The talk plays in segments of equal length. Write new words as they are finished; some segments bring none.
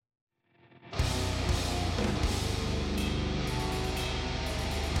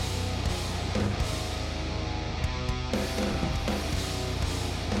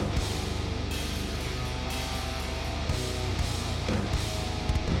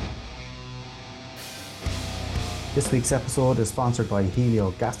This week's episode is sponsored by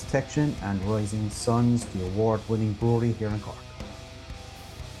Helio Gas Detection and Rising Suns, the award-winning brewery here in Cork.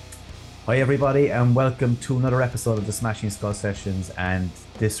 Hi everybody and welcome to another episode of the Smashing Skull Sessions, and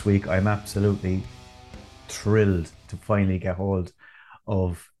this week I'm absolutely thrilled to finally get hold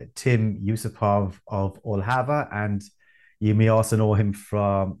of Tim Yusupov of Olhava, and you may also know him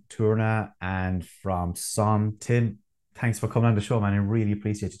from Trna and from Somn. Tim, thanks for coming on the show, man. I really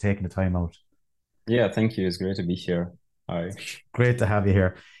appreciate you taking the time out. Yeah, thank you. It's great to be here. Hi. Great to have you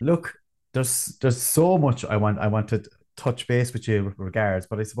here. Look, there's so much I want to touch base with you with regards,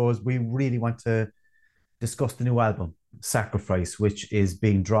 but I suppose we really want to discuss the new album, Sacrifice, which is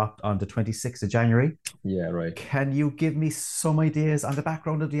being dropped on the 26th of January. Yeah, right. Can you give me some ideas on the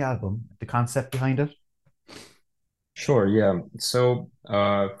background of the album, the concept behind it? Sure, yeah.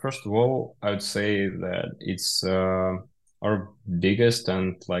 First of all, I would say that it's our biggest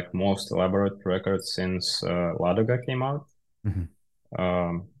and like most elaborate record since Ladoga came out. Mhm.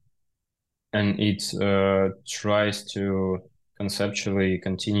 Um, and it tries to conceptually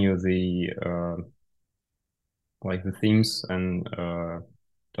continue the themes and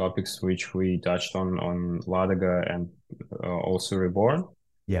topics which we touched on Ladoga and also Reborn.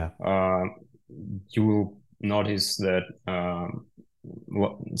 Yeah. Uh, you will notice that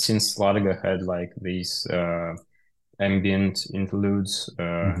since Lataga had like these ambient interludes,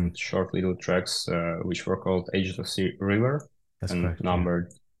 Hmm. short little tracks, which were called Age of the River That's and correct. Yeah.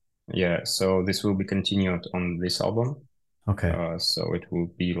 numbered. Yeah, so this will be continued on this album. Okay. So it will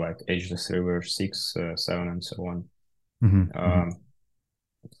be like Age of the River 6, 7, and so on. Hmm. Hmm. Um,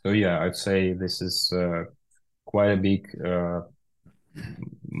 so yeah, I'd say this is quite a big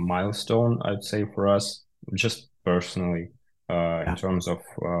milestone, I'd say, for us, just personally, in Yeah. terms of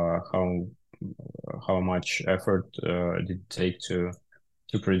how much effort did it take to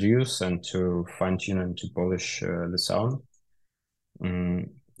produce and to fine tune and to polish the sound. Mm,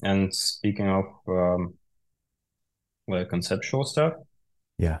 and speaking of like conceptual stuff,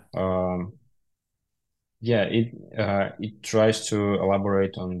 Yeah. um, yeah, it tries to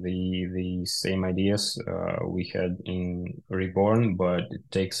elaborate on the same ideas we had in Reborn, but it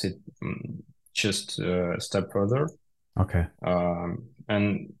takes it just a step further. Okay.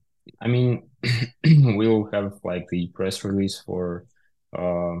 And I mean, we'll have like the press release for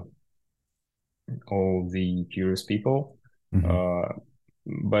uh, all the curious people. Hmm. Uh,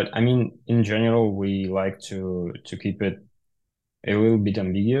 but I mean, in general, we like to keep it a little bit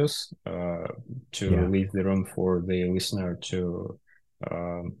ambiguous, to Yeah. leave the room for the listener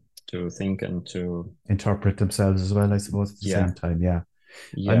um, to think and to, Interpret themselves as well, I suppose, at the yeah, same time. Yeah. I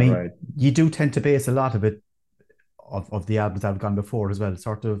yeah, mean, right. you do tend to base a lot of it of the albums that have gone before as well.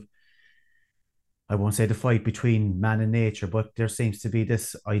 Sort of, I won't say the fight between man and nature, but there seems to be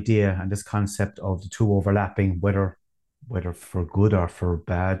this idea and this concept of the two overlapping, whether for good or for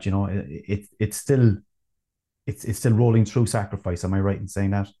bad. You know, it's still rolling through Sacrifice. Am I right in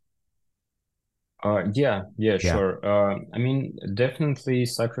saying that? Yeah, Yeah, sure. I mean, definitely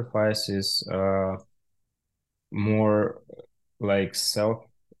sacrifice is more like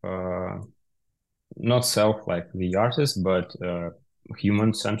uh, not self like the artist, but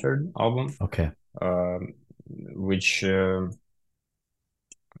human-centered album, okay, um, which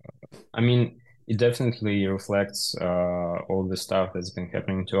I mean, it definitely reflects all the stuff that's been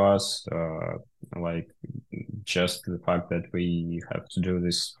happening to us, like just the fact that we have to do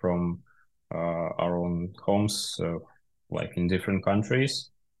this from our own homes, like in different countries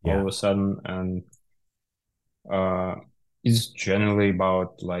all yeah, of a sudden, and uh, it's generally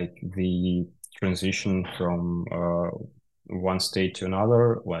about like the transition from one state to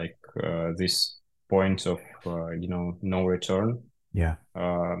another, like this point of no return, yeah.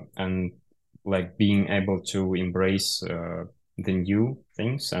 and like being able to embrace the new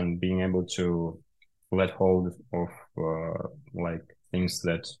things and being able to let hold of like things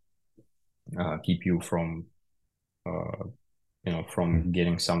that keep you from uh, Mhm. from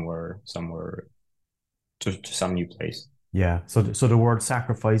getting somewhere to some new place. Yeah. So the word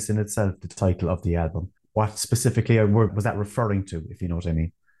sacrifice in itself, the title of the album. What specifically a word was that referring to, if you know what I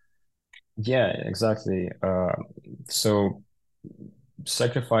mean? Yeah, exactly. So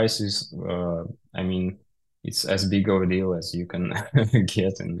sacrifice is, I mean, it's as big of a deal as you can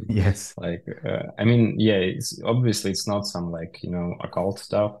get, and Yes. like, I mean, yeah, it's not some like occult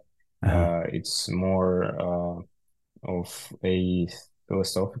stuff. Uh-huh. It's more of a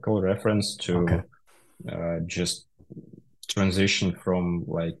philosophical reference Okay. to just transition from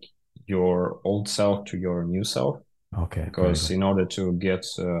like your old self to your new self. Okay. Very Because good. in order to get,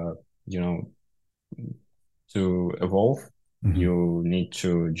 you know, to evolve, Hmm. you need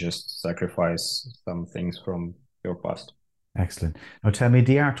to just sacrifice some things from. your past. Excellent. Now tell me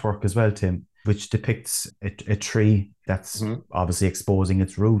the artwork as well, Tim, which depicts a tree that's Mhm. obviously exposing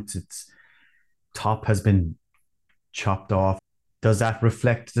its roots. Its top has been chopped off. Does that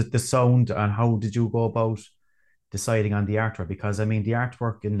reflect the sound, and how did you go about deciding on the artwork? Because I mean, the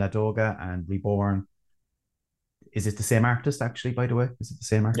artwork in Ladoga and Reborn, is it the same artist actually, by the way? Is it the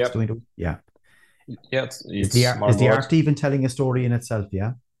same artist doing Yep. it? Yeah. Yeah, Is the it's art is the Margot. art even telling a story in itself?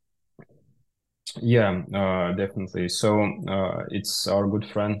 Yeah. Yeah, definitely. So it's our good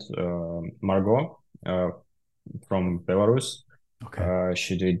friend Margot uh, from Belarus. Okay.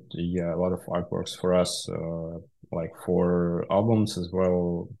 She did, yeah, a lot of artworks for us, like for albums as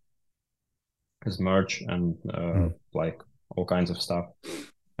well as merch and Mm. like all kinds of stuff.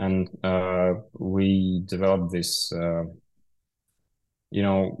 And we developed this, you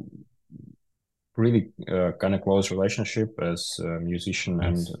know, really kind of close relationship as a musician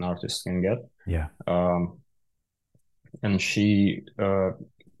and Nice. an artist can get. Yeah. Um, and she's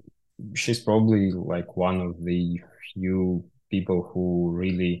probably like one of the few people who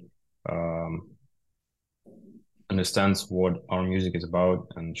really um, understands what our music is about,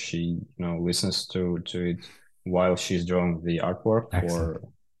 and she, listens to it while she's drawing the artwork Excellent.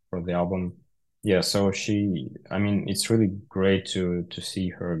 for the album. Yeah, so I mean, it's really great to see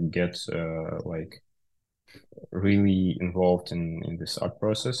her get like really involved in this art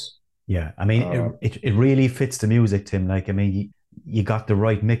process. Yeah. I mean, Uh, it really fits the music, Tim. Like, I mean, you got the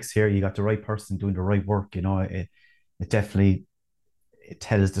right mix here. You got the right person doing the right work. It definitely it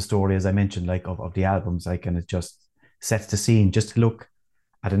tells the story, as I mentioned, like of the albums, like, and it just sets the scene. Just to look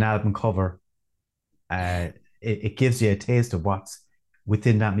at an album cover, uh, it gives you a taste of what's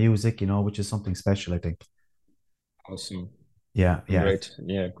within that music, which is something special, I think. Awesome. Yeah, yeah. Great.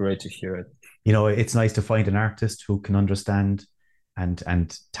 Yeah, great to hear it. It's nice to find an artist who can understand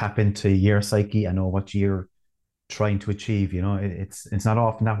and tap into your psyche and know what you're trying to achieve. It's not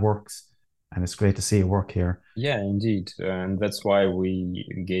often that works, and it's great to see it work here. Yeah, indeed. And that's why we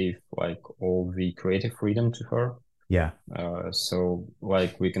gave like all the creative freedom to her. Yeah. So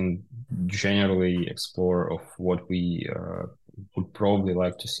like we can generally explore of what we would probably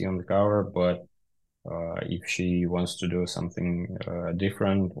like to see on the cover, but if she wants to do something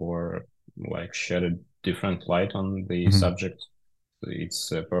different or like shed a different light on the Mhm. subject,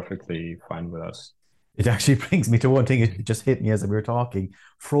 it's perfectly fine with us. It actually brings me to one thing. It just hit me as we were talking.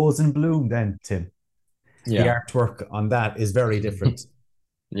 Frozen Bloom, then, Tim. The Yeah. artwork on that is very different.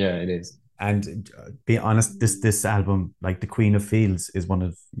 Yeah, it is. And be honest, this album, like The Queen of Fields, is one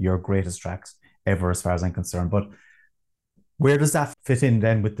of your greatest tracks ever, as far as I'm concerned. But where does that fit in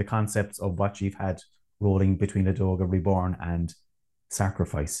then with the concepts of what you've had rolling between the Doga Reborn and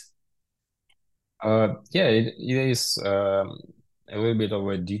Sacrifice? Yeah, it is a little bit of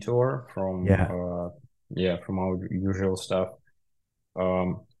a detour from Yeah. yeah, from our usual stuff.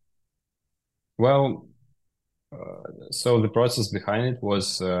 Um, well, so the process behind it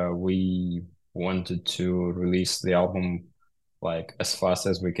was we wanted to release the album like as fast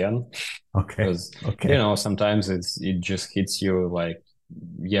as we can Okay. because Okay. sometimes it just hits you like,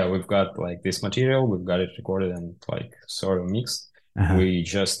 yeah, we've got like this material, we've got it recorded and like sort of mixed. Uh-huh. We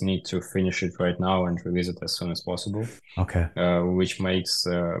just need to finish it right now and release it as soon as possible, Okay. which makes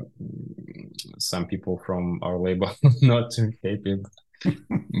some people from our label not too happy,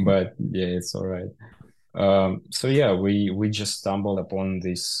 but yeah, it's all right. So yeah, we just stumbled upon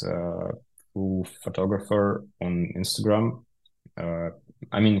this cool photographer on Instagram. Uh,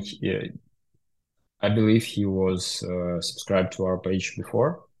 I mean, I believe he was subscribed to our page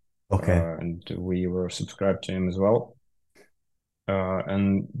before, Okay. and we were subscribed to him as well.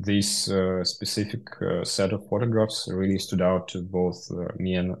 And this specific set of photographs really stood out to both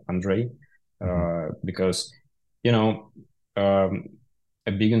me and Andrei, Mhm. because, you know, um,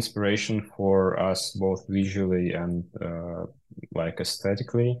 a big inspiration for us both visually and like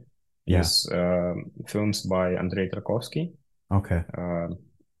aesthetically Yeah. is films by Andrei Tarkovsky. Okay. Uh,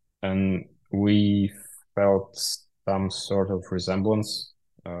 and we felt some sort of resemblance,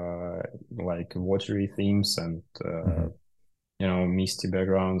 like watery themes and Mhm. misty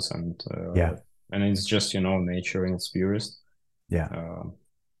backgrounds Yeah. and it's just nature in its purest. Yeah. Uh,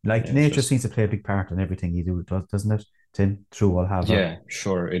 Like yeah, it's nature just seems to play a big part in everything you do, doesn't it, Tim? Through Olhava. yeah,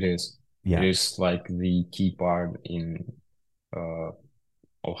 sure it is. It Yeah. is like the key part in uh,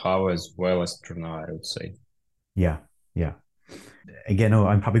 Olhava as well as Trna, I would say. Yeah. Yeah. Again, oh,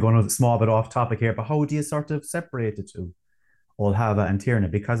 I'm probably going a small bit off topic here, but how do you sort of separate the two, Olhava and Trna?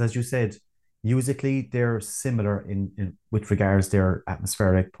 Because as you said, musically they're similar in with regards their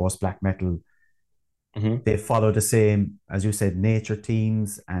atmospheric post black metal. Hmm. They follow the same, as you said, nature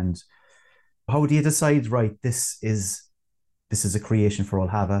themes. And How do you decide, right, this is a creation for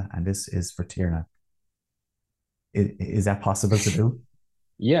Olhava and this is for Tirna? Is that possible to do?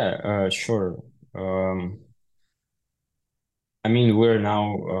 Yeah, sure. Um, I mean, we're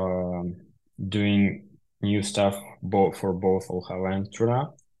now doing new stuff both for both Olhava and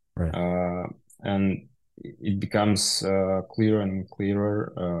Trna, Right. and it becomes clearer and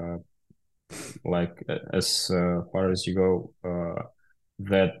clearer, like as far as you go,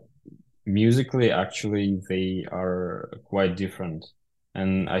 that musically actually they are quite different.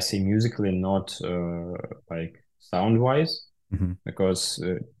 And I say musically, not like sound-wise, Hmm. because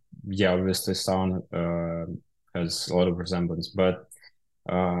yeah, obviously sound has a lot of resemblance, but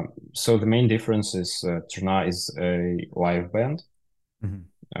uh, so the main difference is Trna is a live band. Hmm.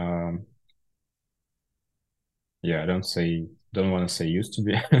 Um, yeah, don't want to say used to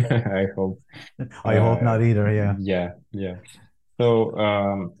be. I hope. I hope not either. Yeah. Yeah, yeah.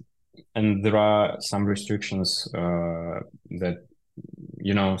 So and there are some restrictions that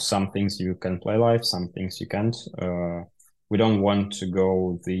some things you can play live, some things you can't. We don't want to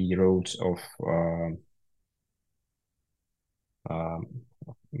go the route of um,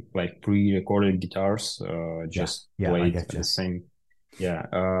 like pre-recorded guitars, Yeah. just Yeah. I played get at the you. same. Yeah,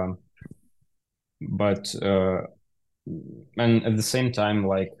 but and at the same time,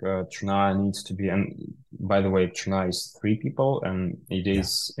 like Trna needs to be. And by the way, Trna is three people, and Yeah.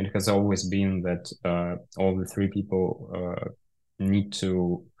 it has always been that all the three people need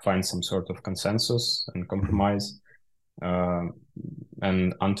to find some sort of consensus and Hmm. compromise. Uh,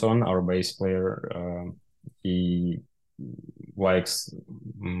 and Anton, our bass player, he likes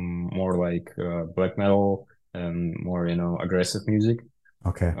more like black metal and more, aggressive music.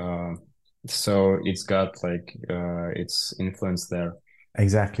 Okay. Uh, so it's got like its influence there.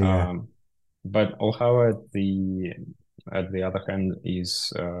 Exactly. Yeah. Um, but Olhava at the other hand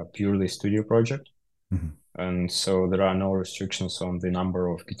is purely studio project. Hmm. And so there are no restrictions on the number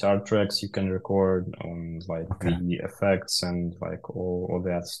of guitar tracks you can record, on like Okay. the effects and like all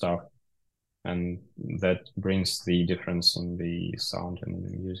that stuff. And that brings the difference in the sound and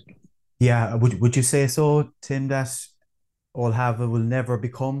the music. Yeah. Would you say so, Tim, that Olhava will never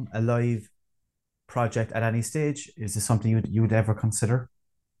become a live project at any stage? Is this something you would ever consider?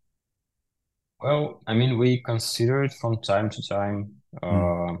 Well, I mean, we consider it from time to time.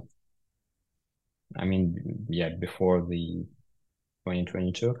 Mm. I mean, yeah, before the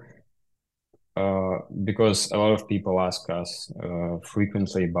 2022, because a lot of people ask us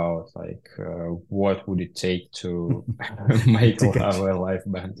frequently about like what would it take to make To or get have a live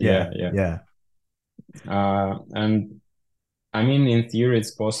band. yeah, Yeah, yeah. yeah. And I mean, in theory,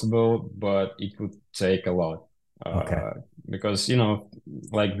 it's possible, but it would take a lot. Okay. Uh, because,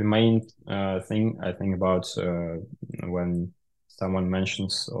 like the main thing I think about when someone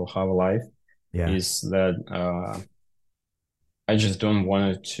mentions or have a life Yeah, is that I just don't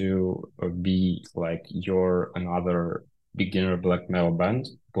want it to be like you're another beginner black metal band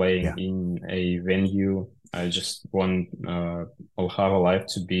playing yeah. in a venue. I just want I'll have a life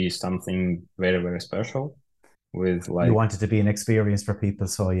to be something very, very special with You like want it to be an experience for people,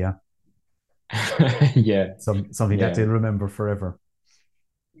 so yeah, yeah, something that yeah, they'll remember forever.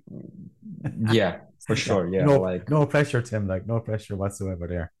 yeah, for Yeah, sure. Yeah, no, like no pressure, Tim. Like no pressure whatsoever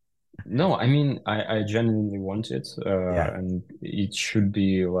there. no, I mean I genuinely want it, Yeah, and it should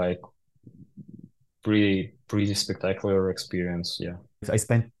be like pretty spectacular experience. Yeah. I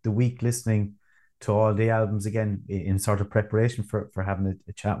spent the week listening to all the albums again in sort of preparation for having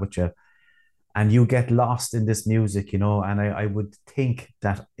a chat with you, and you get lost in this music, and I would think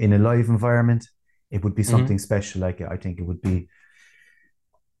that in a live environment, it would be something Hmm. special. Like I think it would be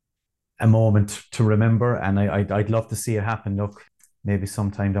a moment to remember, and I'd love to see it happen. Look, maybe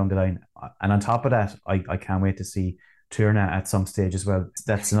sometime down the line. And on top of that, I can't wait to see Trna at some stage as well.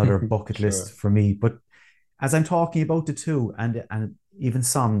 That's another bucket list Sure. for me. But as I'm talking about the two, and even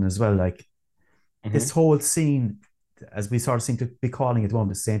Somn as well, like this Hmm. whole scene, as we sort of seem to be calling it at the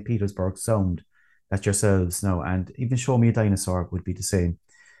moment, the St. Petersburg sound, that yourselves know, and even Show Me a Dinosaur would be the same.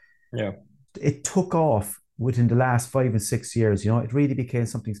 Yeah. It took off within the last 5 and 6 years. It really became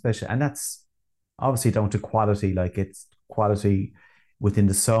something special, and that's obviously down to quality. Like it's quality within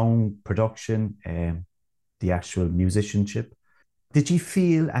the song production, the actual musicianship. Did you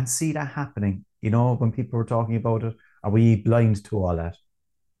feel and see that happening? When people were talking about it, are we blind to all that?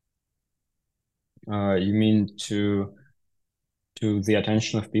 You mean to the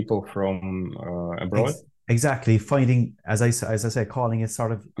attention of people from abroad? Exactly. Finding, as I said, calling it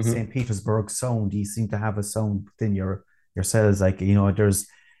sort of St. Hmm. Petersburg sound. You seem to have a sound within yourselves. Like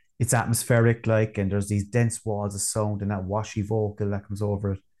it's atmospheric, like, and there's these dense walls of sound and that washy vocal that comes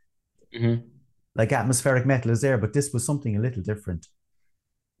over it. Hmm. Like atmospheric metal is there, but this was something a little different.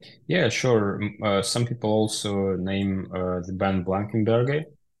 Yeah, sure. Some people also name the band Blankenberge.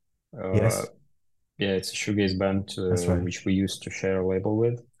 Uh, Yes, yeah, it's a shoegaze band that's right. which we used to share a label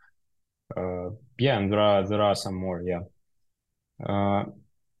with. Uh, yeah, and there are some more. Yeah. Uh,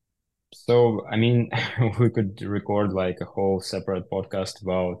 so I mean, we could record like a whole separate podcast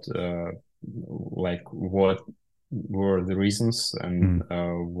about like what were the reasons and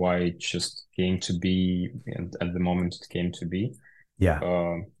Mm, why it just came to be, and at the moment it came to be. yeah.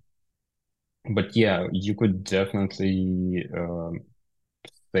 Uh, but yeah, you could definitely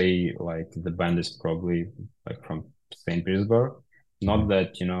say like the band is probably like from St. Petersburg. Not Mhm.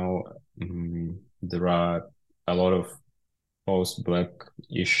 that, there are a lot of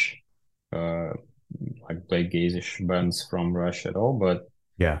post-black-ish, uh, like black gaze-ish bands from Russia at all, but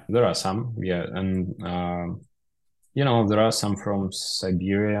Yeah. there are some, yeah, and there are some from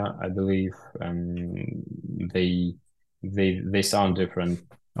Siberia, I believe, and they sound different.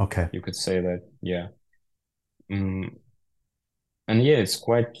 Okay. You could say that, yeah. Mm, and yeah, it's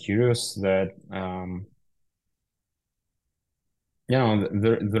quite curious that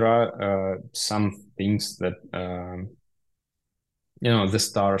there are some things that the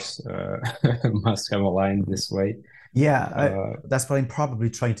stars must have aligned this way. Yeah, Uh, that's what I'm probably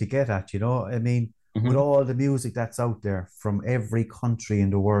trying to get at, you know. I mean, with mhm, all the music that's out there from every country in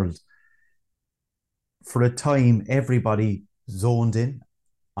the world, for a time, everybody zoned in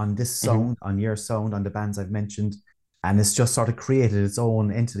on this mhm, sound, on your sound, on the bands I've mentioned, and it's just sort of created its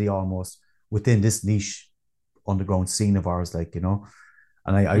own entity almost within this niche underground scene of ours, like, you know.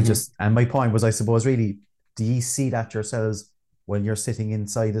 And I mhm. just, and my point was, I suppose, really, do you see that yourselves when you're sitting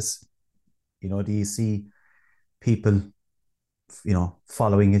inside us? You know, do you see people,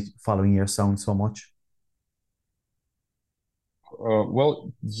 following your sound so much?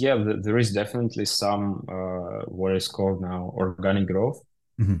 Well, yeah, there is definitely some what is called now organic growth.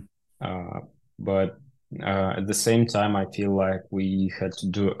 Mm-hmm. Uh, but at the same time, I feel like we had to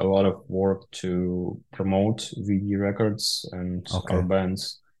do a lot of work to promote the records and our Okay.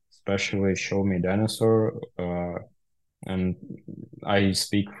 bands, especially Show Me Dinosaur. And I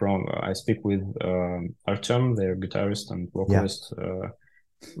speak with Artem, their guitarist and Yeah. vocalist,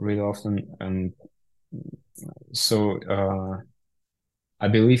 really often, and so I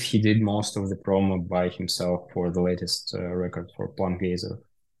believe he did most of the promo by himself for the latest record for Plum Gazer.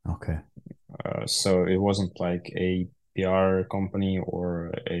 Okay. So it wasn't like a PR company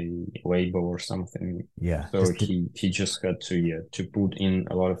or a label or something. Yeah. So he just had to, yeah, to put in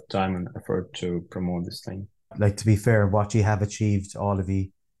a lot of time and effort to promote this thing. Like, to be fair, what you have achieved, all of you,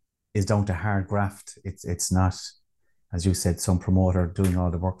 is down to hard graft. It's not, as you said, some promoter doing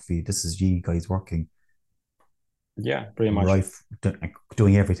all the work for you. This is you guys working Yeah, pretty much. right,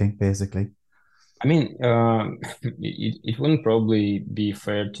 doing everything basically. I mean, it wouldn't probably be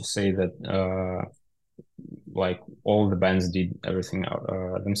fair to say that like all the bands did everything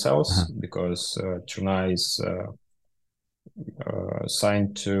themselves, Uh-huh. because Trna is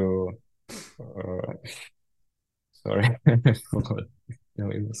signed to sorry, I forgot the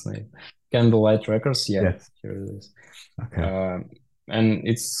label's name. Candlelight Records. Yeah, Yes. here it is. Okay. And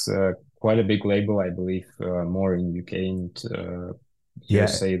it's quite a big label, I believe, more in UK and Yeah,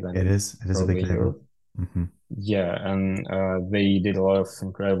 USA it than is. It is a probably big label. Europe. Mm-hmm. Yeah, and they did a lot of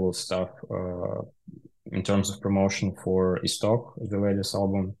incredible stuff in terms of promotion for Istok, the latest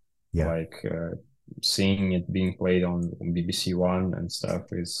album, Yeah. like seeing it being played on BBC One and stuff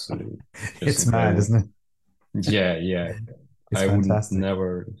is just It's mad, incredible. isn't it? Yeah, yeah. It's I would fantastic.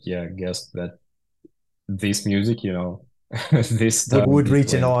 never, yeah, guess that this music, this would stuff would would be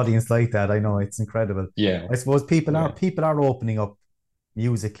reach an played. audience like that. I know it's incredible. Yeah, I suppose people are yeah. people are opening up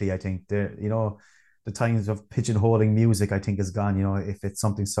musically. I think the times of pigeonholing music, I think, is gone. You know, if it's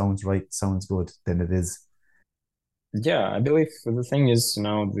something sounds right, sounds good, then it is. Yeah, I believe the thing is,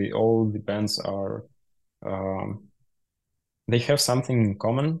 the all the bands are um they have something in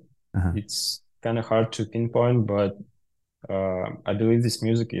common. Uh-huh. It's kind of hard to pinpoint, but I believe this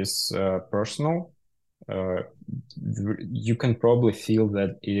music is personal. Uh, you can probably feel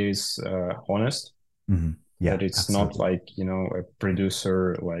that it is honest, Hmm. that Yeah, it's not absolutely. like, a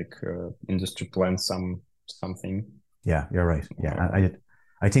producer like industry planned something. Yeah, you're right. Yeah, Uh,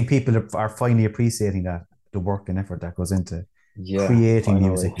 I think people are finally appreciating that, the work and effort that goes into yeah, creating finally.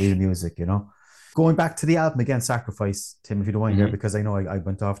 music, real music. You know, going back to the album again, Sacrifice, Tim, if you don't mind there, Hmm. because I know I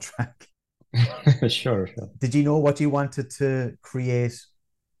went off track. Sure, sure. Did you know what you wanted to create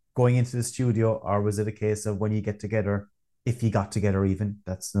going into the studio, or was it a case of when you get together, if you got together even?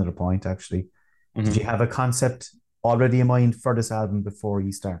 That's another point, actually. Did you Hmm. have a concept already in mind for this album before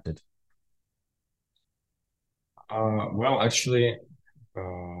you started? Well, actually,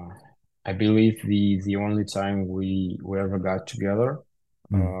 uh, I believe the only time we ever got together,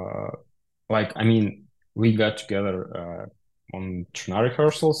 Mm, uh, like I mean, we got together on Trna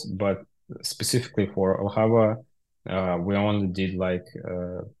rehearsals, but specifically for Olhava, we only did like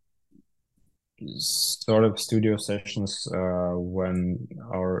sort of studio sessions when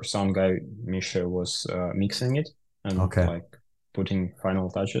our sound guy Misha was mixing it and okay. like putting final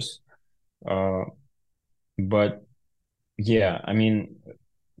touches. Uh, but yeah, I mean,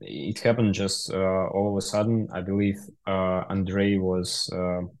 it happened just all of a sudden. I believe Andrei was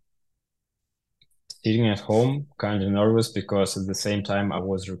sitting at home, kind of nervous because at the same time I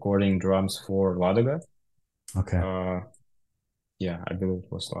was recording drums for Ladoga. Okay. Uh, yeah, I believe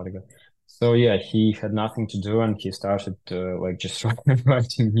it was Ladoga. So yeah, he had nothing to do and he started like just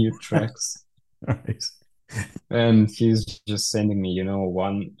writing new tracks. Right. And he's just sending me,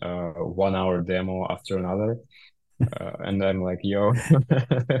 one 1 hour demo after another. And I'm like, yo,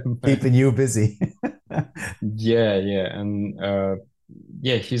 Keeping you busy. yeah, yeah, and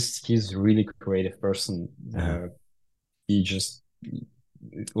yeah, he's really creative person. Uh, He just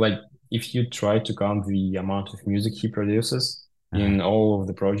like if you try to count the amount of music he produces uh, in all of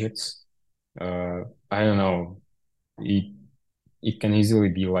the projects, uh, I don't know, it it can easily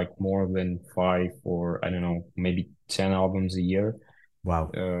be like more than five or I don't know, maybe 10 albums a year.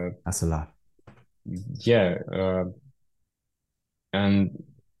 wow. Uh, That's a lot. yeah, and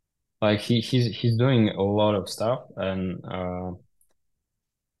like he's doing a lot of stuff, and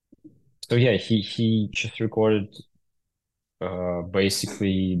so yeah, he just recorded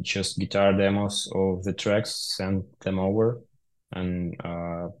basically just guitar demos of the tracks, sent them over, and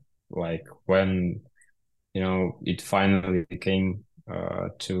like when it finally came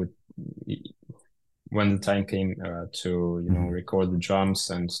to when the time came to Mhm. record the drums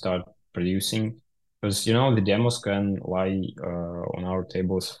and start producing, because the demos can lie on our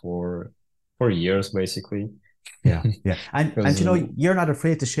tables for years basically, Yeah, yeah. And because you're not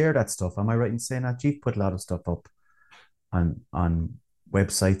afraid to share that stuff. Am I right in saying that? You've put a lot of stuff up on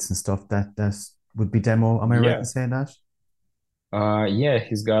websites and stuff that would be demo. Am I right in yeah, saying that? yeah,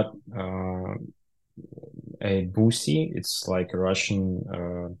 he's got a Boosie. It's like a Russian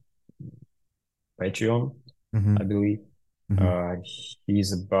Patreon, I Hmm. believe. Hmm. Uh,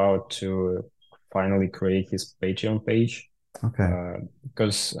 he's about to finally create his Patreon page. Okay.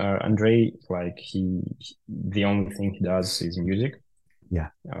 Because Andrei, like the only thing he does is music. Yeah.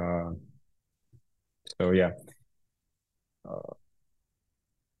 Uh, so yeah, uh,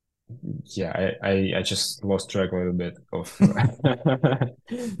 yeah, I just lost track a little bit of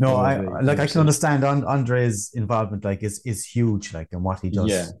No, of I the like I can conversation. understand Andre's involvement like is huge, like and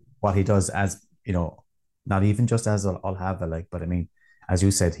Yeah, what he does as not even just as I'll have like, but I mean, as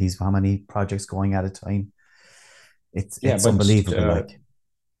you said, he's how many projects going at a time? yeah, It's but unbelievable, like.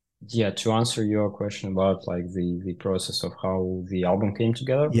 yeah, to answer your question about like the process of how the album came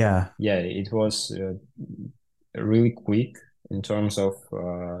together, Yeah. yeah, it was really quick in terms of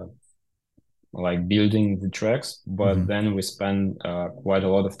like building the tracks, but Hmm. then we spend quite a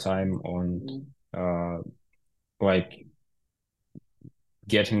lot of time on uh, like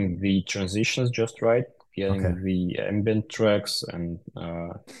getting the transitions just right, Okay. getting the ambient tracks, and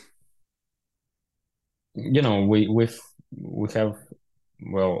we have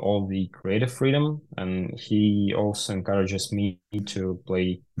well all the creative freedom, and he also encourages me to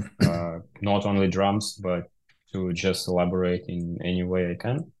play not only drums but to just elaborate in any way I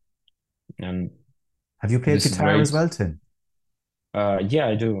can, and Have you played this is guitar as great. well, Tim? Yeah,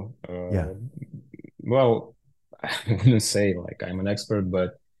 I do. Yeah. Well, I wouldn't say like I'm an expert,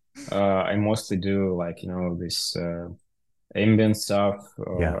 but I mostly do like this ambient stuff,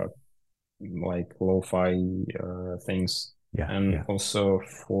 Yeah. like lo-fi things, Yeah. and Yeah. also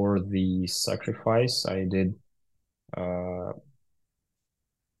for the sacrifice, I did. Uh,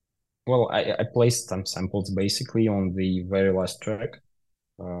 well, I placed some samples basically on the very last track.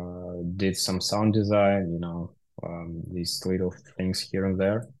 Did some sound design, these little things here and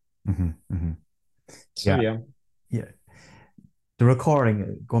there. Hmm. Hmm. So Yeah. yeah. Yeah. The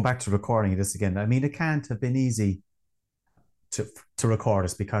recording, going back to recording this again, I mean, it can't have been easy to to record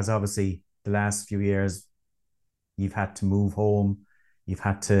us because obviously the last few years you've had to move home,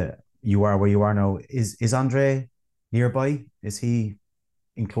 you are where you are now. Is Andre nearby? Is he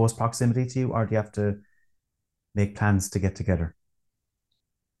in close proximity to you, or do you have to make plans to get together?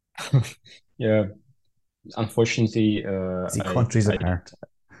 Yeah, unfortunately, Is he countries apart?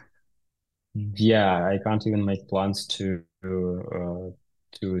 yeah, I can't even make plans to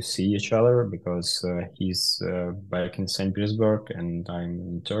see each other because he's back in St. Petersburg and I'm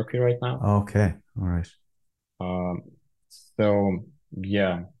in Turkey right now. Okay, all right. Um, so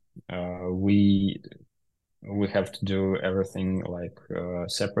yeah, we have to do everything like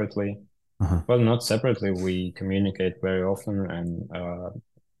separately. Uh-huh. Well, not separately. We communicate very often, and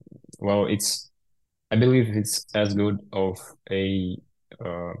well, it's I believe it's as good of a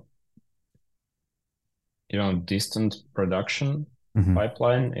uh, distant production Hmm.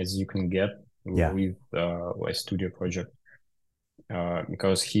 pipeline as you can get Yeah. with a studio project,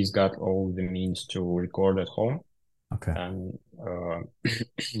 because he's got all the means to record at home. Okay. And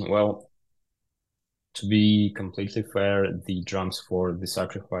well, to be completely fair, the drums for The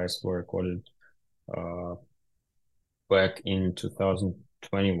Sacrifice were recorded uh, back in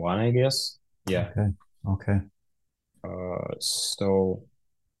 2021, I guess. Yeah. Okay. Okay. So,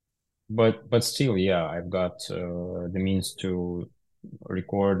 but still, yeah, I've got the means to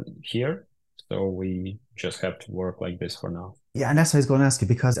record here. So we just have to work like this for now. Yeah, and that's what I was going to ask you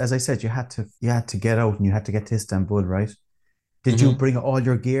because, as I said, you had to get out and you had to get to Istanbul, right? Did you Hmm. bring all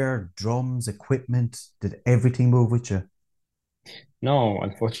your gear, drums, equipment? Did everything move with you? No,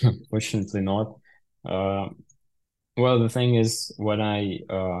 unfortunately not. Uh, well, the thing is, when I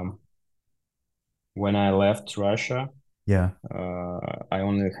left Russia, Yeah. I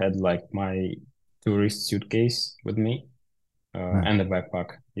only had like my tourist suitcase with me, Right. and a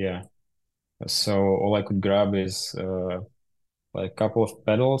backpack. Yeah. So all I could grab is like a couple of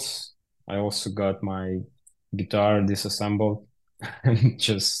pedals. I also got my guitar disassembled and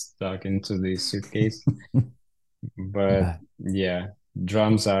just stuck into the suitcase. But Yeah. yeah,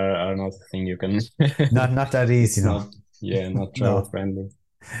 drums are not a thing you can. Not that easy, It's no. not, yeah, not travel No, friendly.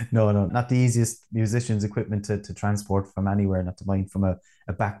 no. Not the easiest musician's equipment to transport from anywhere, not to mind from a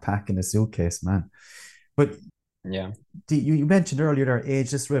backpack and a suitcase, man. But Yeah. you mentioned earlier there,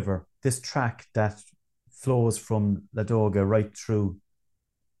 Ageless River, this track that flows from Ladoga right through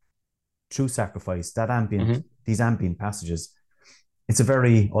Sacrifice, Hmm. these ambient passages. It's a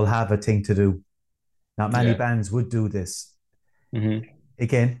very Olhava thing to do. Not many Yeah. bands would do this. Hmm.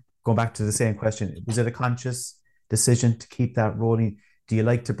 Again, going back to the same question, was it a conscious decision to keep that rolling? Do you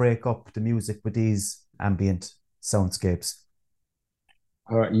like to break up the music with these ambient soundscapes?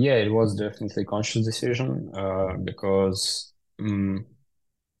 Yeah, it was definitely a conscious decision, because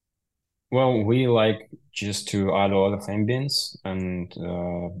well, we like just to add a lot of ambience and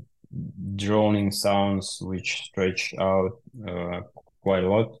droning sounds which stretch out uh, quite a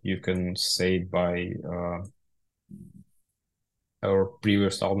lot. You can say by our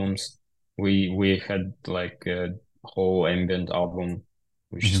previous albums, we had like a whole ambient album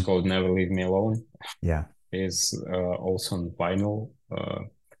which is Mm-hmm. called Never Leave Me Alone. Yeah. Is also on vinyl,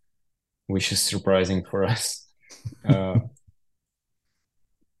 which is surprising for us.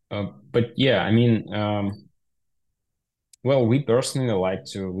 Uh, but yeah, I mean, well, we personally like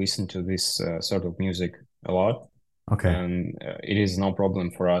to listen to this sort of music a lot, Okay. and it is no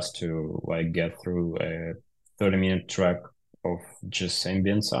problem for us to like get through a 30-minute track of just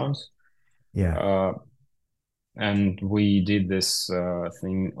ambient sounds. Yeah. Uh, and we did this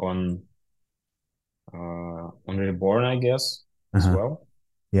thing on Reborn, I guess, as Uh-huh. well.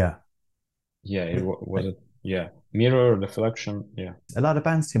 Yeah. Yeah, But was it? Yeah, mirror reflection. Yeah, a lot of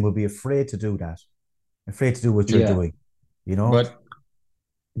bands, Tim, will be afraid to do that, afraid to do what you're yeah, doing, you know? but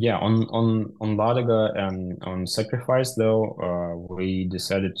yeah, on Ladaga and on Sacrifice though, we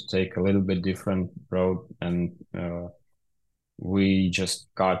decided to take a little bit different road, and we just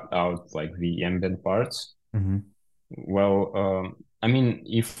cut out like the ambient parts. Mm-hmm. Well, I mean,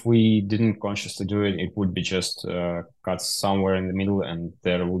 if we didn't consciously do it, it would be just cut somewhere in the middle, and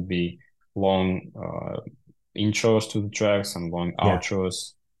there would be long intros to the tracks and long Yeah.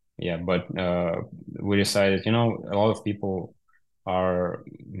 outros. Yeah, but we decided, a lot of people are,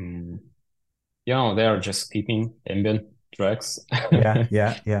 they are just skipping ambient tracks. Yeah.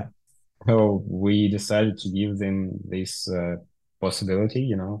 Yeah. Yeah. So we decided to give them this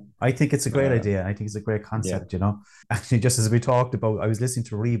possibility. I think it's a great Uh, idea. I think it's a great yeah. concept, you know. Actually, just as we talked about, I was listening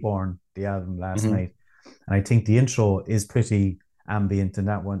to Reborn, the album last Hmm. night, and I think the intro is pretty ambient in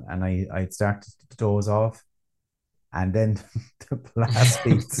that one. And I started to doze off, and then the blast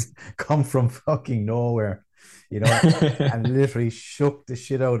beats come from fucking nowhere, you know, and literally shook the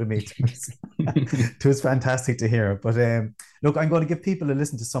shit out of me. It was fantastic to hear. But look, I'm going to give people a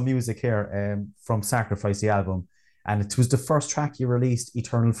listen to some music here from Sacrifice, the album. And it was the first track you released,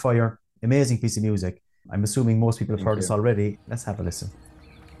 Eternal Fire. Amazing piece of music. I'm assuming most people have Thank heard this you. already. Let's have a listen.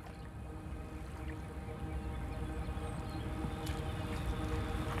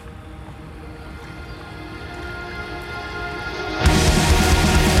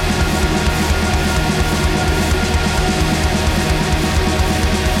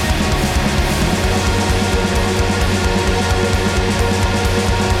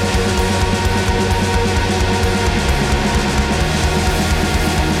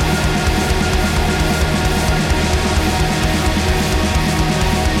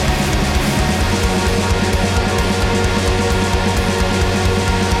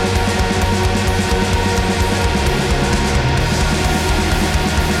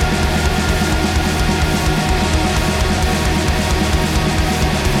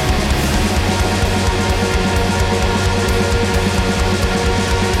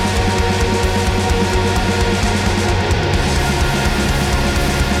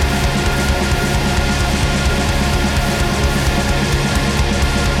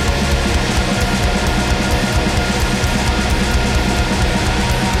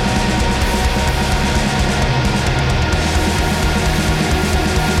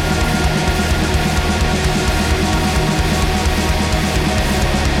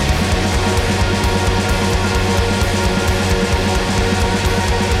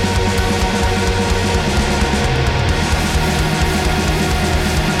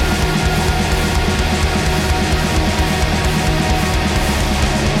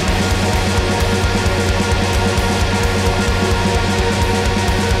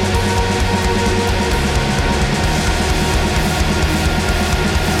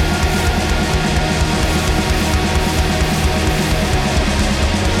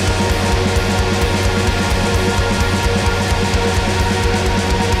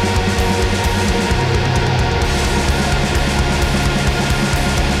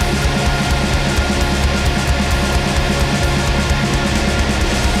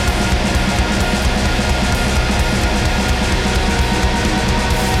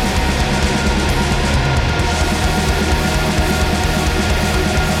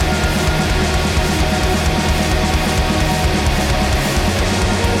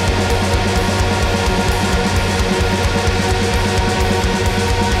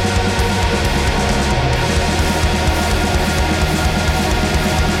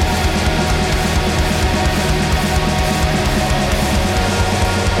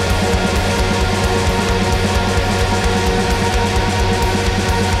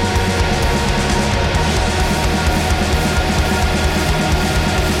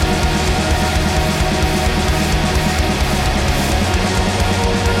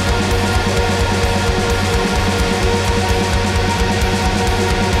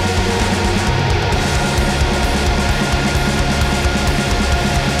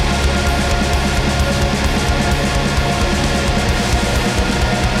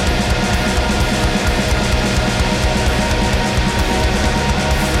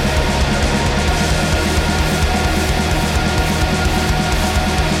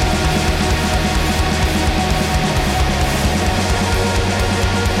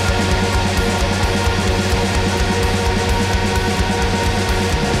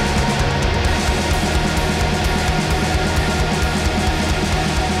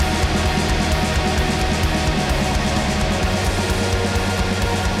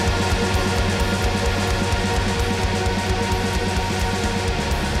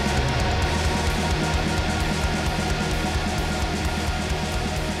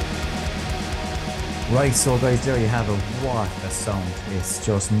 Right, so guys, there you have it. What a sound! It's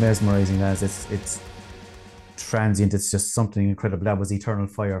just mesmerizing, as it's transient. It's just something incredible. That was Eternal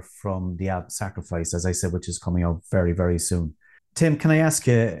Fire from the album Sacrifice, as I said, which is coming out very, very soon. Tim, can I ask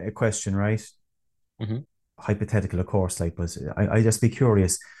you a question? Right, Hmm. hypothetical, of course. Like, but I just be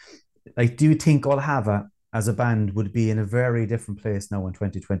curious. Like, do you think Olhava as a band would be in a very different place now in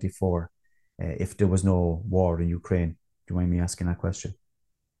 2024 if there was no war in Ukraine? Do you mind me asking that question?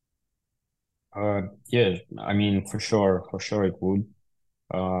 Yeah, I mean, for sure it would.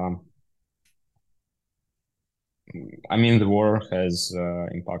 Um, I mean, the war has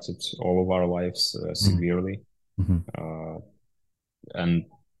impacted all of our lives Mm-hmm. severely, Mm-hmm. uh, and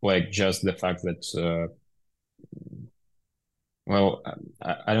like just the fact that, well,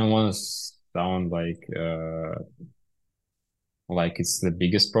 I don't want to sound like it's the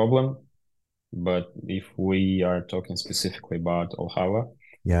biggest problem, but if we are talking specifically about Olhava,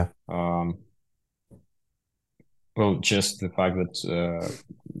 Yeah, um, well, just the fact that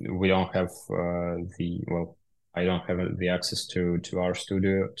we don't have I don't have the access to our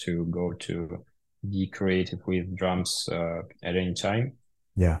studio to go to be creative with drums at any time.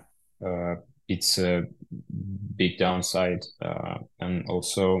 yeah, Uh, it's a big downside, and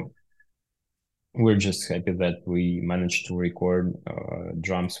also we're just happy that we managed to record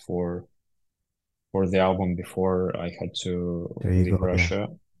drums for the album before I had to there you leave go. Yeah. Russia.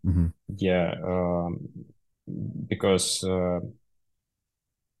 Mm-hmm. Yeah, because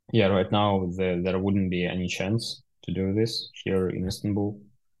yeah, right now there wouldn't be any chance to do this here in Yeah. Istanbul,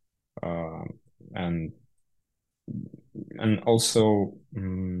 uh, and also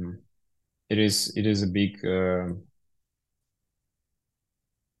it is a big.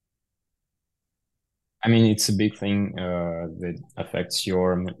 I mean, it's a big thing that affects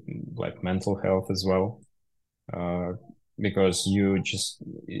your like mental health as well, uh, because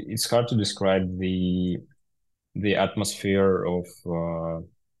it's hard to describe the atmosphere of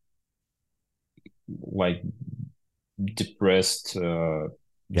like depressed, Yeah.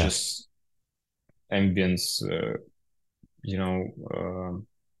 just ambience, you know, Mm.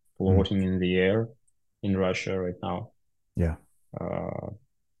 floating in the air in Russia right now. Yeah. Uh,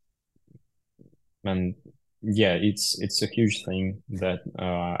 and yeah, it's a huge thing that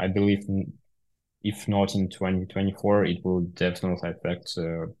I believe if not in 2024, it will definitely affect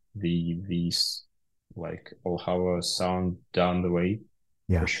these like all have a sound down the way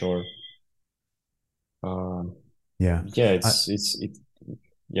for Yeah. sure. Um, Yeah. yeah, I, it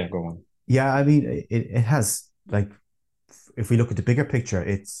yeah, go on. yeah. I mean, it has like, if we look at the bigger picture,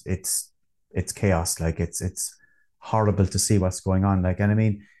 it's chaos. Like it's horrible to see what's going on. Like, and I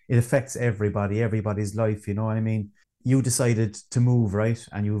mean, it affects everybody, everybody's life. You know what I mean? You decided to move, right?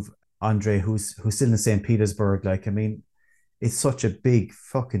 And you've Andre, who's still in St. Petersburg. Like, I mean, it's such a big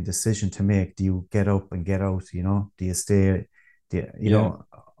fucking decision to make. Do you get up and get out? You know, do you stay? You Yeah. know,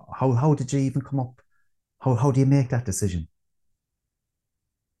 how did you even come up? How do you make that decision?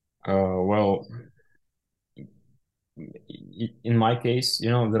 Well, in my case,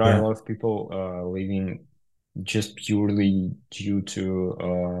 there are a Yeah, lot of people leaving just purely due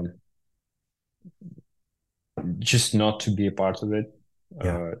to just not to be a part of it,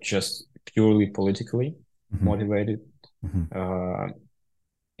 yeah. just purely politically Hmm. motivated. Hmm. Uh,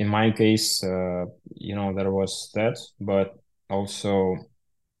 in my case, there was that, but also,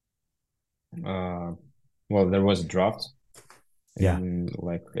 uh, well, there was a draft Yeah. in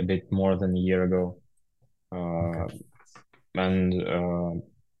like a bit more than a year ago, Okay. uh, and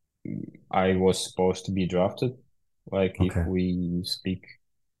I was supposed to be drafted. Like if Okay. we speak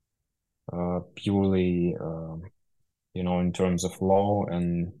purely, in terms of law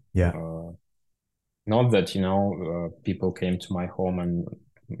and Yeah. uh, not that, people came to my home and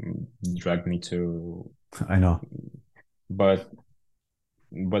dragged me to, I know. but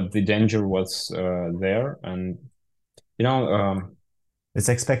the danger was there, and you know, It's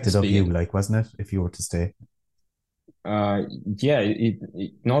expected of you, speak, like, wasn't it? If you were to stay. uh, yeah, it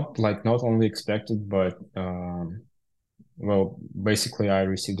not only expected, but well, basically, I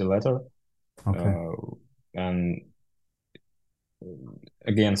received a letter, Okay. uh, and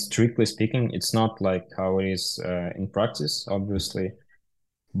again, strictly speaking, it's not like how it is in practice, obviously,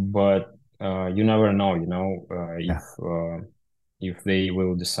 but you never know, Yeah. if they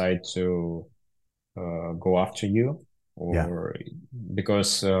will decide to go after you, Yeah. or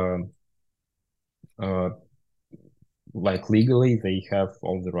because uh, like legally they have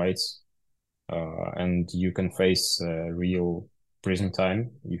all the rights, and you can face real prison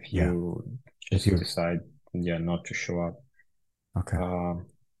time if Yeah. you If just you're decide, yeah, not to show up. okay. Uh,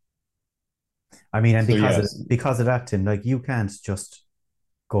 I mean, and so because of yes, because of that, Tim, like you can't just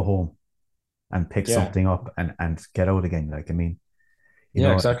go home. and pick Yeah. something up and get out again. Like, I mean, you Yeah,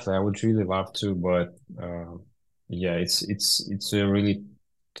 know, exactly. I would really love to, but yeah, it's a really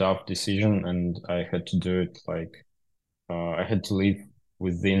tough decision, and I had to do it like I had to leave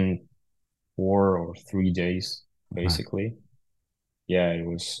within 4 or 3 days, man. basically. Yeah, it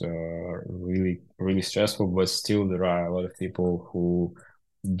was really really stressful, but still there are a lot of people who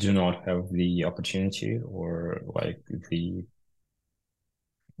do not have the opportunity or like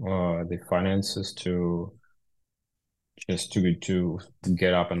the finances to just to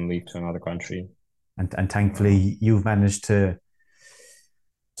get up and leave to another country. And Uh, thankfully you've managed to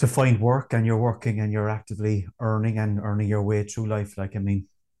find work and you're working and you're actively earning and earning your way through life. Like, I mean,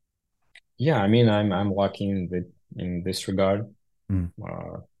 yeah, I mean, I'm lucky in this regard. mm,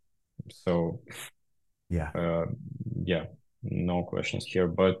 Uh, so yeah, uh, yeah, no questions here.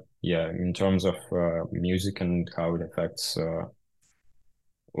 But yeah, in terms of music and how it affects,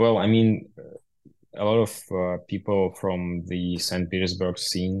 well, I mean, a lot of people from the St. Petersburg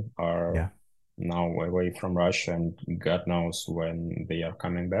scene are yeah, now away from Russia, and God knows when they are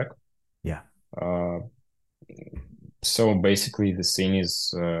coming back. yeah, Uh, so basically, the scene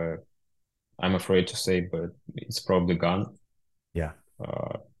is, I'm afraid to say, but it's probably gone. yeah.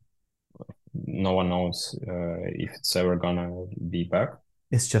 Uh, no one knows if it's ever gonna be back.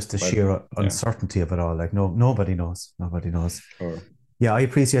 It's just the But sheer yeah, uncertainty of it all. Like, no, nobody knows. Nobody knows. sure. Yeah, I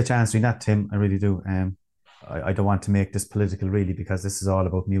appreciate you answering that, Tim. I really do. I don't want to make this political really because this is all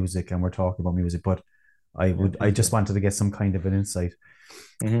about music and we're talking about music, but Yeah, I thank just you. wanted to get some kind of an insight.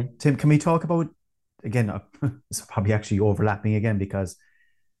 Hmm. Tim, can we talk about again? It's probably actually overlapping again because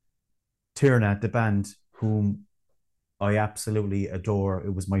Trna, the band whom I absolutely adore,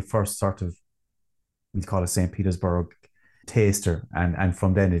 it was my first sort of we call it St. Petersburg taster, and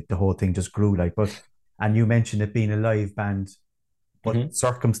from then the whole thing just grew like. But and you mentioned it being a live band, but Hmm.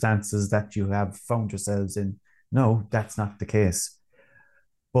 circumstances that you have found yourselves in, no, that's not the case.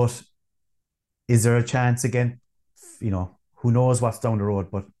 But is there a chance again? Who knows what's down the road,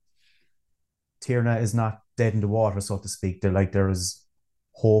 but Tirna is not dead in the water, so to speak. There is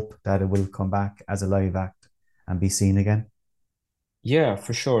hope that it will come back as a live act and be seen again. Yeah,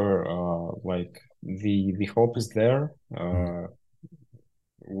 for sure. Like the hope is there. Mm.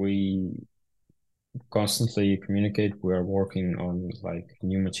 We constantly communicate. We are working on like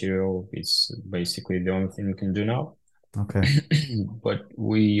new material. It's basically the only thing we can do now. Okay. But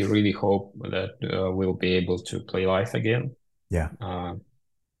we really hope that we'll be able to play live again. Yeah. Uh,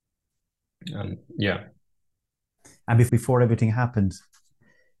 and yeah. And before everything happened,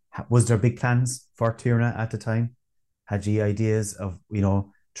 was there big plans for Tirna at the time? Had you ideas of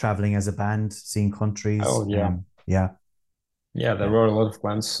traveling as a band, seeing countries? Oh yeah. Yeah, Yeah, there yeah. were a lot of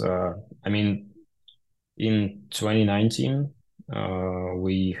plans. I mean, in 2019,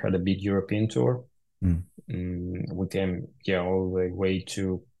 we had a big European tour. Mm. We came, yeah, all the way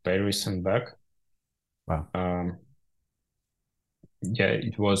to Paris and back. Wow. Um, yeah,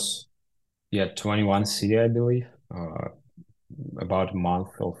 it was, yeah, 21 city, I believe. About a month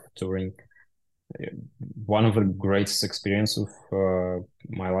of touring. One of the greatest experience of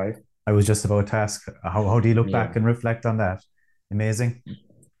my life. I was just about to ask, how do you look Yeah, back and reflect on that? Amazing.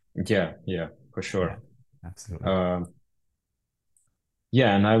 yeah, yeah, for Yeah, sure. absolutely. Um,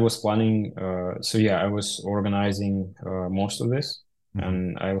 Yeah, and I was planning, so yeah, I was organizing most of this, Hmm.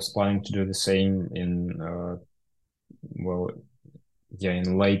 and I was planning to do the same well, yeah,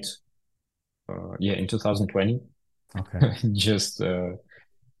 in late, yeah, in 2020, Okay. just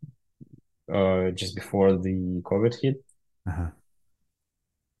just before the COVID hit. Uh-huh.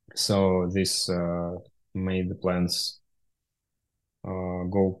 So this made the plans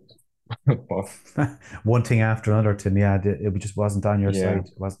go off. One thing after another, Tim. Yeah, it just wasn't on your Yeah, side.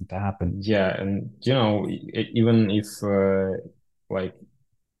 It wasn't to happen. yeah, and even if like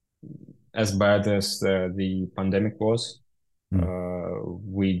as bad as the pandemic was. Mm.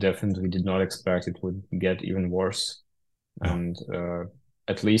 We definitely did not expect it would get even worse. No. And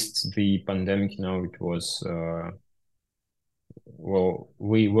at least the pandemic, it was, well,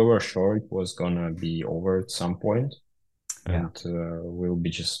 we were sure it was gonna be over at some point Yeah. and we'll be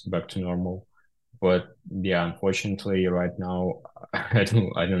just back to normal. But yeah, unfortunately, right now, I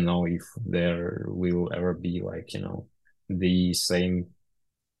don't know if there will ever be like, the same.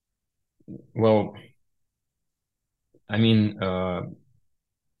 Well, I mean, I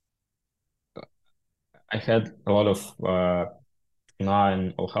had a lot of Trna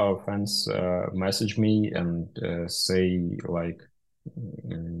and Olhava fans message me and say like,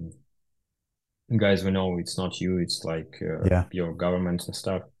 mm, guys, we know it's not you, it's like Yeah. your government and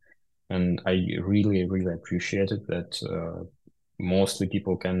stuff. And I really, really appreciated that. mostly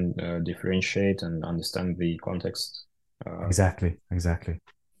people can differentiate and understand the context. Uh, Exactly, exactly.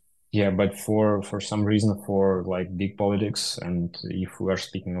 yeah, but for some reason, for like big politics, and if we are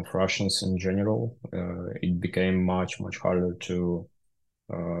speaking of Russians in general, it became much harder to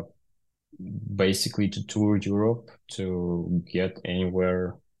uh, basically to tour Europe to get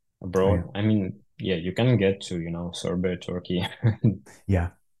anywhere Oh, yeah, abroad. I mean, yeah, you can get to, Serbia, Turkey, yeah,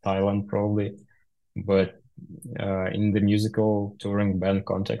 Thailand probably, but in the musical touring band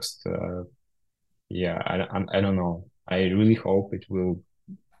context, yeah, I don't know. I really hope it will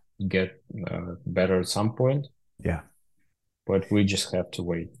get better at some point, yeah. but we just have to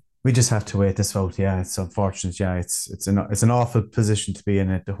wait. We just have to wait this out. Yeah, it's unfortunate. Yeah, it's an awful position to be in.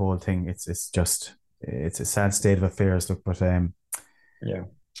 It the whole thing. It's just it's a sad state of affairs. Look, but Yeah.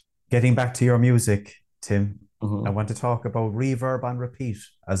 getting back to your music, Tim, I Hmm. want to talk about reverb and repeat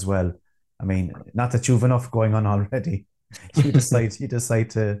as well. I mean, not that you've enough going on already. You decide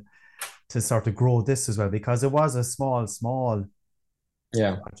to sort of grow this as well because it was a small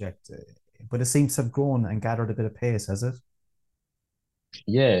Yeah. project, but it seems to have grown and gathered a bit of pace, has it?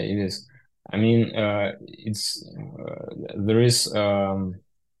 Yeah, it is. I mean, there is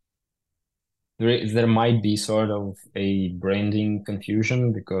there might be sort of a branding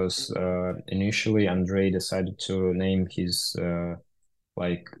confusion because initially Andre decided to name his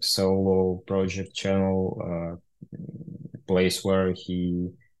like solo project channel place where he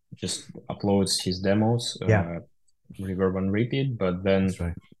just uploads his demos, Yeah, reverb and repeat, but then that's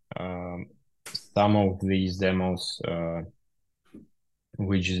right. um, some of these demos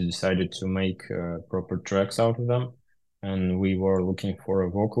we just decided to make proper tracks out of them, and we were looking for a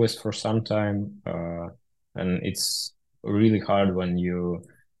vocalist for some time, and it's really hard when you've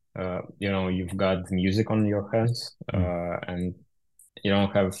got the music on your hands, Mm. and you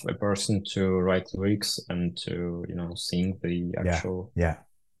don't have a person to write lyrics and to sing the Yeah, actual yeah.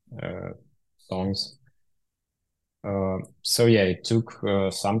 uh, songs. So yeah, it took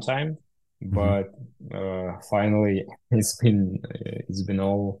some time, Hmm. but finally it's been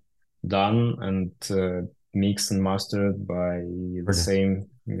all done and mixed and mastered by the Brilliant. same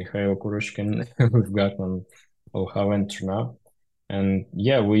Mikhail Kurushkin we've got on Olhava and Trna. And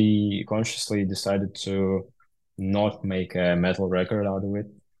yeah, we consciously decided to not make a metal record out of it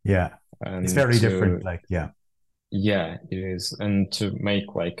Yeah. It's and very different. to Like, yeah, yeah, it is, and to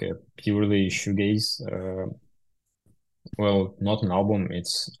make like a purely shoegaze. Well, not an album.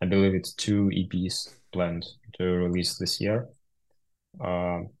 I believe it's two EPs planned to release this year.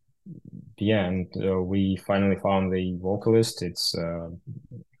 Uh, yeah, and we finally found the vocalist. It's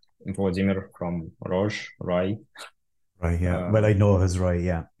Vladimir from Rai. right. Yeah. Well, Uh, I know his right.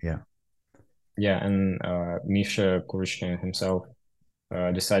 Yeah, yeah. yeah, and Misha Kurushkin himself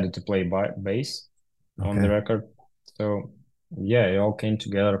decided to play bass on the Okay. record. So yeah, it all came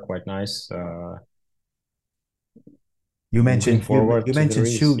together quite nice. You Looking mentioned forward to the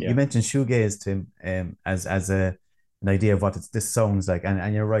release. you Yeah. mentioned shoegaze, Tim, as a an idea of what this sounds like,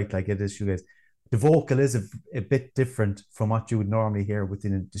 and you're right. Like it is shoegaze. The vocal is a bit different from what you would normally hear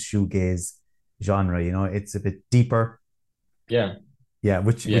within the shoegaze genre. You know, it's a bit deeper. Yeah. Yeah,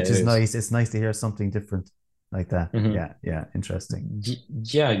 which Yeah, which it is is. nice. It's nice to hear something different like that. Mhm. Yeah, yeah. Interesting.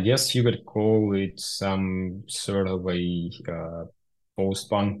 Yeah, I guess you could call it some sort of a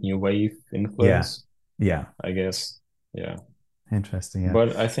post-punk new wave Yeah, influence, yeah. I guess. Yeah. Interesting. Yeah.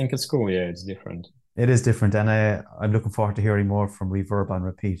 But I think it's cool. Yeah, it's different. It is different, and I'm looking forward to hearing more from Reverb on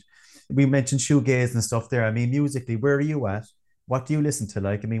Repeat. We mentioned shoegaze and stuff there. I mean, musically, where are you at? What do you listen to?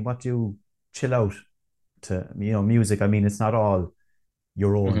 Like, I mean, what do you chill out to? You know, music. I mean, it's not all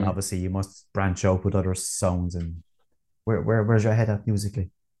your own. Hmm. Obviously, you must branch out with other sounds. And where's your head at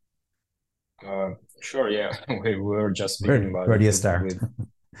musically? Uh, sure, yeah. We were just speaking about Where do it you with start?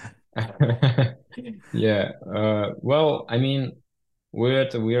 yeah. Well, I mean, we're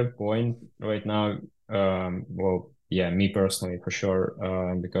at a weird point right now. Well, yeah, me personally for sure,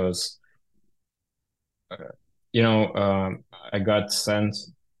 because uh, I got sent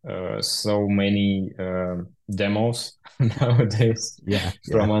so many demos nowadays Yeah,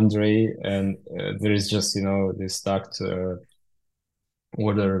 from yeah. Andre, and there is just, this stacked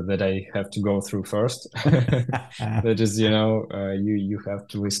order that I have to go through first. That is, you have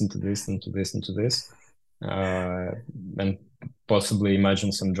to listen to this and to this and to this, and possibly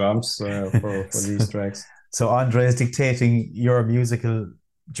imagine some drums for these so, tracks. so Andre is dictating your musical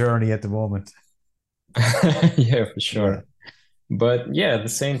journey at the moment. Yeah, for Yeah. sure. But yeah, at the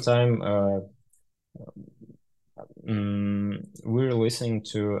same time, we're listening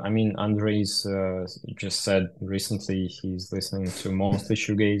to, I mean, Andres just said recently he's listening to mostly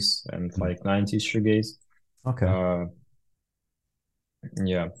shoegaze and Mm. like 90s shoegaze. Okay. Uh,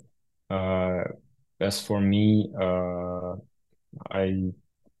 Yeah. Uh, as for me, I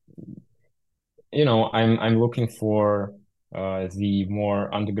I'm looking for the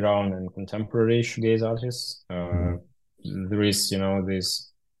more underground and contemporary shoegaze artists. Mhm. There is,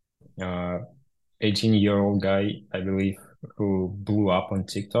 this uh 18-year-old guy, I believe, who blew up on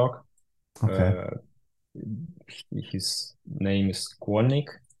TikTok. Okay. Uh, his name is Kornik.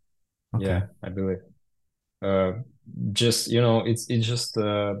 Okay. Yeah, I believe. Uh, just it's just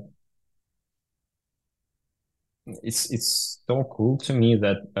it's so cool to me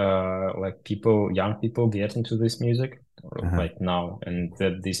that like young people get into this music Uh-huh. like now, and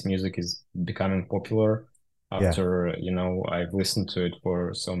that this music is becoming popular Yeah. after I've listened to it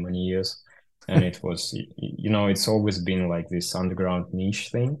for so many years, and it's always been like this underground niche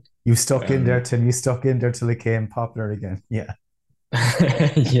thing, You stuck in there, and Tim. You stuck in there till it came popular again. Yeah.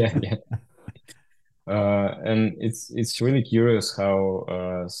 yeah, yeah. And it's really curious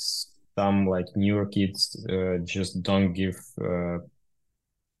how some like newer kids just don't give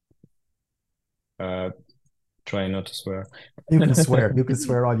uh, try not to swear. You can swear. You can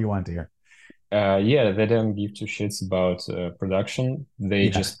swear all you want here. Yeah, they don't give two shits about production. They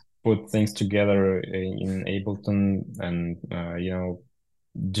Yeah. just put things together in Ableton and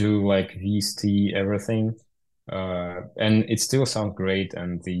do like VST everything. And it still sounds great,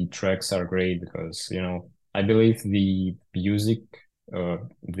 and the tracks are great because I believe the music,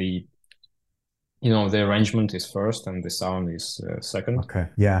 the the arrangement is first and the sound is second. Okay.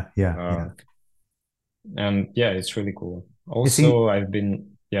 Yeah. Yeah. Uh, Yeah. and yeah, it's really cool. You see, Also,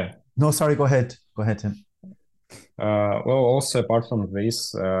 yeah. no, sorry, go ahead. Go ahead, Tim. Well, also apart from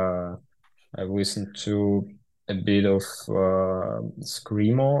this, I've listened to a bit of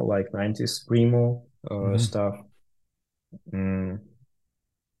screamo, like 90s screamo Hmm. stuff. Mm,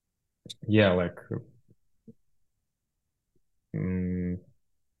 yeah, like mm,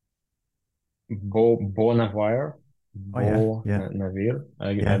 Bo Navire, Oh yeah. Bo Yeah. Navir,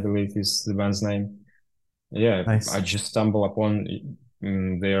 I Yeah. believe is the band's name. Yeah, I Nice. just stumbled upon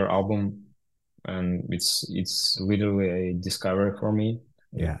their album, and it's literally a discovery for me.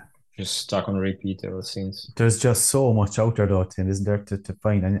 It Yeah. just stuck on repeat ever since. There's just so much out there though, Tim, isn't there, to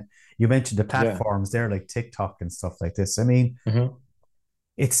find? And you mentioned the Yeah. platforms there like TikTok and stuff like this. I mean, Hmm.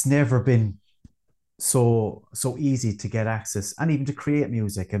 it's never been so easy to get access and even to create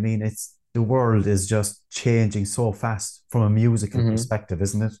music. I mean, it's the world is just changing so fast from a musical Hmm. perspective,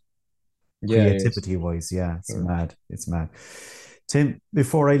 isn't it? Yeah, it is. Creativity wise, yeah, it's Sure. mad. It's mad. Tim,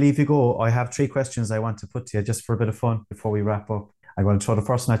 before I leave you go, I have three questions I want to put to you just for a bit of fun before we wrap up. I'm going to throw the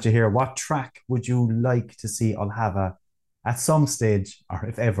first one at you here. What track would you like to see Olhava at some stage, or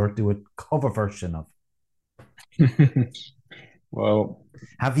if ever, do a cover version of? Well,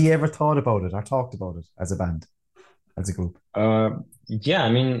 Have you ever thought about it or talked about it as a band, as a group? uh, yeah,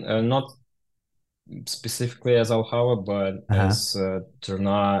 I mean, not specifically as Olhava, but Uh-huh. as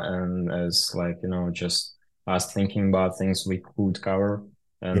Trna, and as like, just us thinking about things we could cover,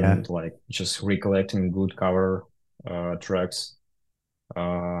 Yeah. and like just recollecting good cover tracks.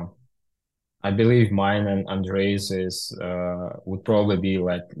 Uh, I believe mine and Andre's is would probably be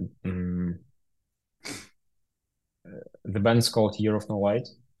like the band's called Year of No Light,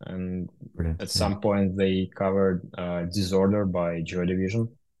 and Brilliant. at Yeah. some point they covered Disorder by Joy Division.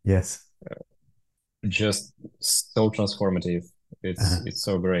 Yes. Just so transformative. It's Uh-huh. it's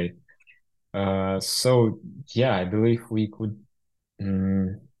so great. So yeah, I believe we could.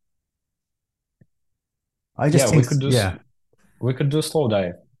 Mm, I just yeah, think, yeah, we could do Slow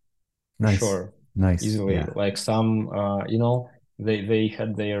Dive for nice. sure, Nice. easily. Yeah. Like some, they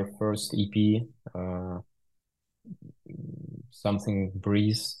had their first EP, something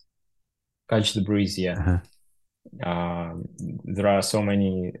Breeze, Catch the Breeze. Yeah. Uh-huh. There are so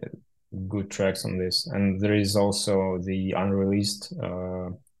many good tracks on this, and there is also the unreleased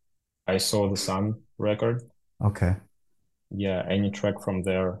I Saw the Sun record. Okay. Yeah, any track from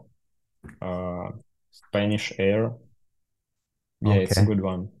there. Uh, Spanish Air. Yeah, it's a Okay. good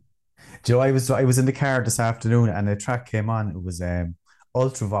one. Joe, I was in the car this afternoon and a track came on. It was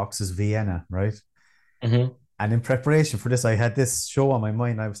Ultravox's Vienna, right? Hmm. And in preparation for this, I had this show on my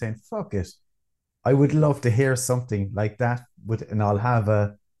mind. I was saying, fuck it. I would love to hear something like that and I'll have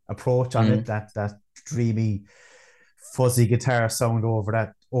a approach on it, Hmm. that dreamy, fuzzy guitar sound over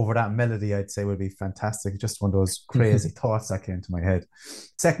that melody, I'd say would be fantastic. Just one of those crazy thoughts that came to my head.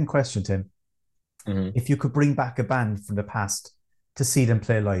 Second question, Tim. Hmm. If you could bring back a band from the past to see them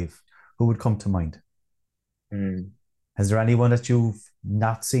play live, who would come to mind? Hmm. Is there anyone that you've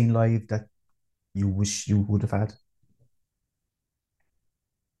not seen live that you wish you would have had?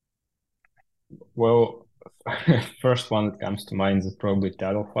 Well, First one that comes to mind is probably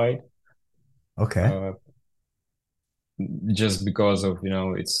title fight. Okay. Uh, just because of,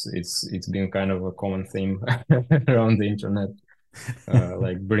 it's been kind of a common theme around the internet,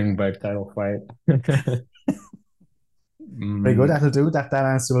 like bring back title fight. Very good. Mm, That'll do. That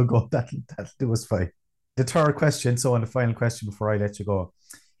answer will go. That'll do us fine. The third question, so on the final question before I let you go.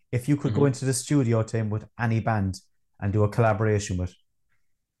 If you could go mhm. into the studio team with any band and do a collaboration with,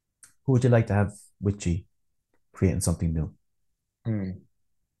 who would you like to have with you creating something new? Hmm.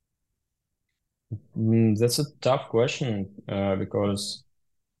 That's a tough question, because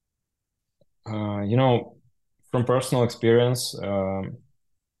from personal experience,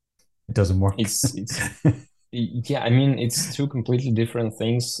 It doesn't work. it's yeah, I mean, it's two completely different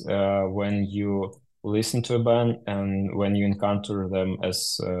things when you listen to a band and when you encounter them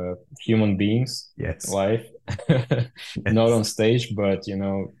as human beings Yes. live, not Yes. on stage, but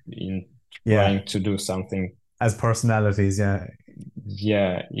in Yeah. trying to do something. As personalities, yeah,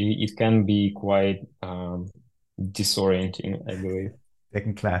 Yeah, it can be quite disorienting, I believe. they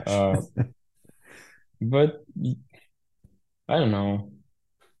can clash. Uh, but I don't know.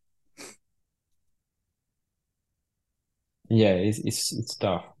 Yeah, it's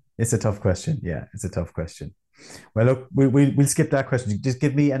tough. It's a tough question. Yeah, it's a tough question. Well, look, we'll skip that question. Just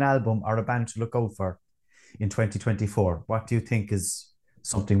give me an album or a band to look out for in 2024. What do you think is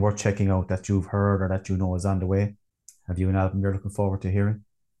something worth checking out that you've heard or that you know is on the way? Have you an album you're looking forward to hearing?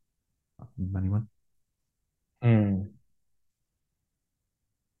 Anyone? Hmm.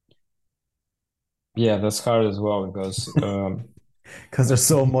 Yeah, that's hard as well because Because there's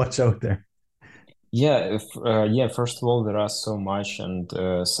so much out there. yeah, first of all, there are so much, and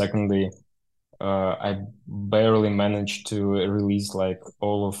secondly, I barely managed to release like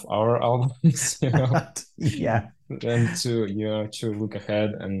all of our albums, Yeah, and to look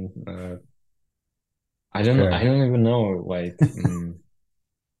ahead and I fair. don't even know, like,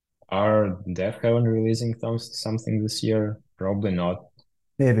 are Def Heaven releasing something this year? Probably not.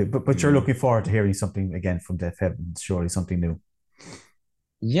 Maybe, but you're Mm, looking forward to hearing something again from Def Heaven, surely something new.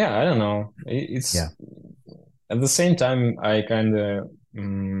 yeah, I don't know. Yeah. It's at the same time, I kind of.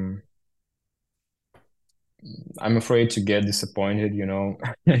 I'm afraid to get disappointed,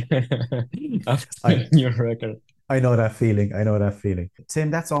 after I a new record. I know that feeling. I know that feeling.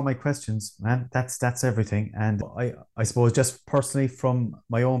 Tim, that's all my questions, man. That's everything. And I suppose just personally, from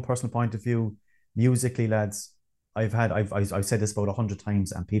my own personal point of view, musically, lads, I've said this about 100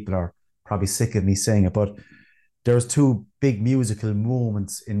 times, and people are probably sick of me saying it, but there's two big musical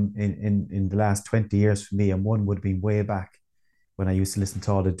moments in the last 20 years for me, and one would have been way back when I used to listen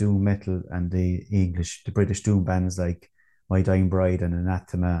to all the doom metal and the British doom bands like My Dying Bride and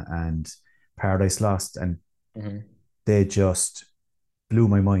Anathema and Paradise Lost, and Mhm. they just blew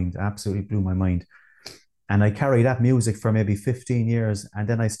my mind, absolutely blew my mind. And I carried that music for maybe 15 years. And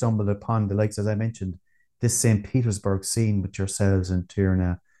then I stumbled upon the likes, as I mentioned, this St. Petersburg scene with yourselves and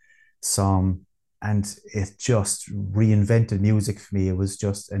Trna Somn. And it just reinvented music for me. It was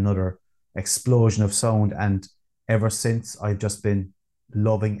just another explosion of sound. And ever since, I've just been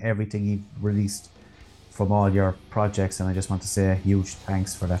loving everything you've released from all your projects. And I just want to say a huge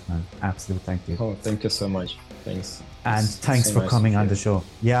thanks for that, man. Absolute thank you. Oh, thank you so much. Thanks. And It's thanks so for nice to coming on the hear. show.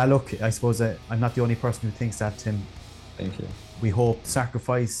 Yeah, look, I suppose I'm not the only person who thinks that, Tim. Thank you. We hope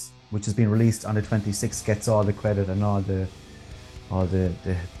Sacrifice, which has been released on the 26th, gets all the credit and all the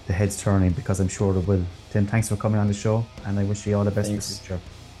heads turning, because I'm sure it will. Tim, thanks for coming on the show, and I wish you all the best for the Thanks. future.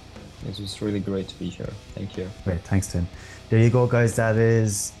 It was really great to be here. Thank you. Great, thanks, Tim. There you go, guys. That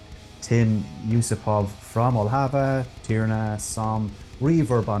is Tim Yusupov from Olhava, Trna Somn,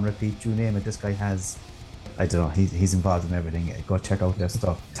 Reverb on repeat, you name it. This guy has, I don't know, he's involved in everything. Go check out their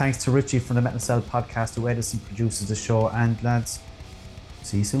stuff. Thanks to Richie from the Metal Cell podcast, who edits and produces the show. And lads,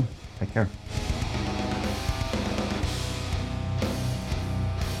 see you soon. Take care.